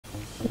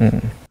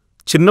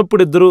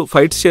చిన్నప్పుడు ఇద్దరు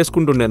fights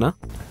చేసుకుంటుండేనా?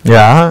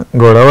 Yeah,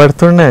 గొడవ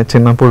పడుతుండే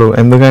చిన్నప్పుడు.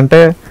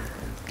 ఎందుకంటే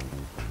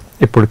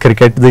ఇప్పుడు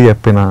క్రికెట్ది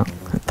చెప్పిన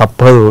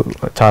తప్పదు,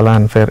 చాలా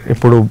అన్ఫేర్.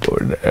 ఇప్పుడు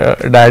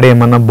డాడీ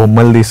ఏమన్నా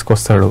బొమ్మలు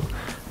తీసుకొస్తాడు,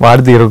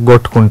 వాడు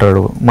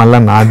తిరగొట్టుకుంటాడు, మళ్ళీ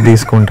నాకు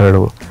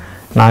తీసుకుంటాడు,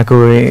 నాకు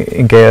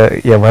ఇంకా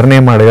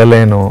ఎవరినేం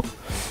అడగలేను.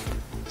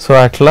 సో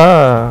అట్లా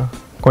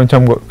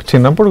కొంచెం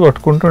చిన్నప్పుడు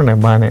కొట్టుకుంటుండే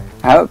బాగానే.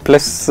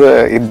 ప్లస్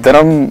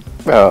ఇద్దరం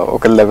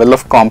ఒక లెవెల్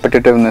ఆఫ్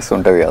కాంపిటేటివ్నెస్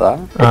ఉంటుంది కదా,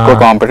 ఎక్కువ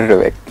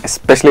competitive,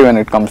 especially when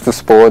it comes to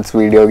sports,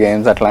 video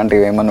games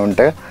అట్లాంటివి ఏమైనా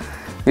ఉంటే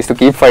use to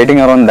keep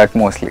fighting around that.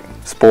 Mostly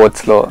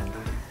స్పోర్ట్స్లో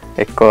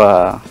ఎక్కువ.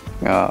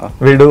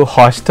 వీడు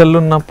హాస్టల్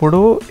ఉన్నప్పుడు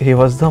he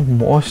was the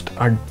most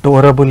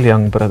adorable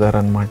young brother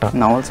అనమాట.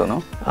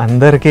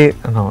 అందరికీ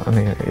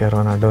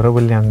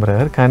అడోరబుల్ యంగ్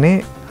బ్రదర్. కానీ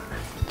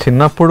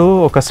చిన్నప్పుడు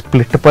ఒక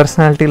స్ప్లిట్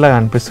పర్సనాలిటీ లాగా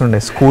అనిపిస్తుండే.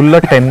 స్కూల్లో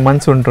 10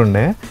 months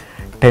ఉంటుండే.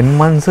 10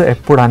 months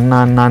ఎప్పుడు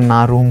అన్న నా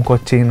రూమ్కి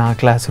వచ్చి, నా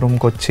క్లాస్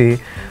రూమ్కి వచ్చి,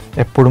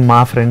 ఎప్పుడు మా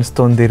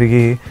ఫ్రెండ్స్తో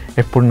తిరిగి,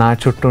 ఎప్పుడు నా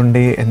చుట్టూ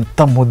ఉండి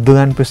ఎంత ముద్దుగా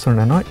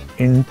అనిపిస్తుండేనో.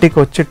 ఇంటికి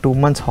వచ్చి 2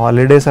 months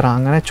హాలిడేస్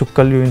రాగానే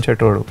చుక్కలు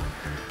చూపించేటోడు.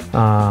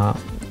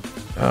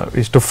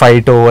 ఇస్ టు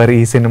ఫైట్ ఓవర్,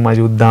 ఈ సినిమా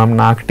చూద్దాం,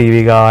 నాకు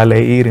టీవీ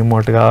కావాలి, ఈ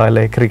రిమోట్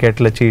కావాలి,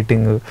 క్రికెట్లో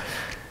చీటింగ్,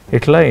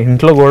 ఇట్లా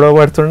ఇంట్లో గొడవ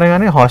పడుతుండే.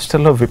 కానీ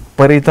హాస్టల్లో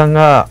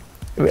విపరీతంగా.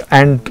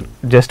 And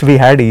just we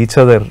had each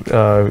other.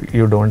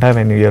 You don't have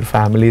any, your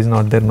family is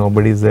not there,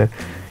 nobody is there,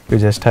 you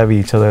just have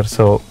each other.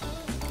 So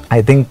I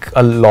think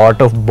a lot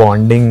of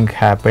bonding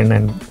happened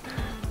and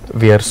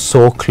we are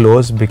so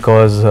close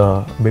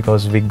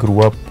because we grew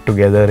up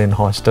together in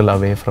hostel,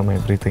 away from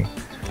everything.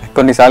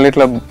 కొన్నిసార్లు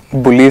ఇట్లా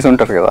Bullis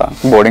ఉంటారు కదా,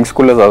 boarding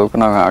స్కూల్లో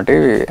చదువుకున్నాం కాబట్టి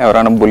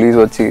ఎవరైనా Bullis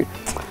వచ్చి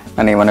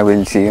నన్ను ఏమైనా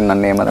పిలిచి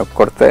నన్ను ఏమైనా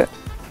కొడితే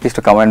use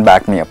to come and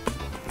back me up.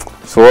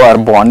 So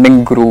our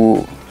bonding గ్రూ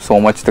so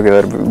much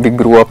together. We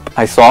grew up,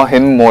 I saw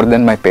him more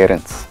than my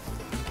parents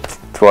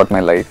throughout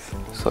my life.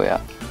 So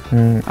yeah.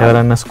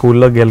 ఎవరన్నా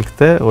స్కూల్లో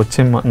గెలికితే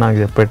వచ్చి నాకు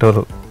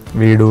చెప్పేటోరు,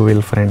 వీడు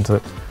వీళ్ళ ఫ్రెండ్స్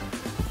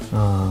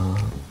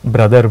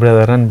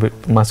బ్రదర్ అని.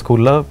 మా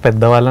స్కూల్లో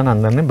పెద్దవాళ్ళని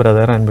అందరినీ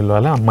బ్రదర్ అని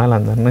పిలవాలి,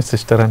 అమ్మాయిలందరినీ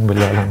సిస్టర్ అని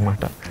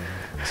పిలవాలన్నమాట.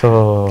 సో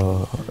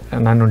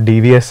నన్ను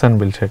డివిఎస్ అని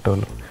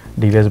పిలిచేటోళ్ళు.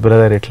 DVS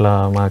brother. ఇట్లా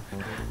మాకు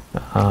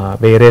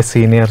వేరే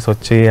సీనియర్స్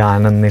వచ్చి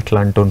ఆనంద్ ఇట్లా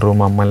అంటుండ్రు,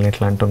 మమ్మల్ని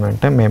ఇట్లా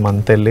అంటుండ్రంటే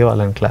మేమంతా వెళ్ళి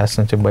వాళ్ళని క్లాస్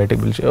నుంచి బయటకు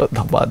పిలిచి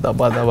దబా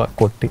దబా దబా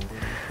కొట్టి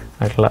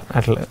అట్లా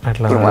అట్లా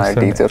అట్లా.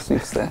 టీచర్స్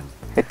చూస్తే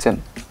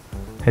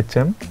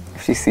HM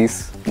she sees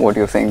what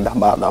you're saying,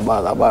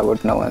 daba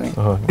కొట్టినావని.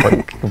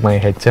 My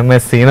HM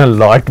has seen a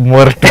lot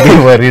more to be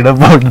worried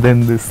about than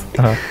this.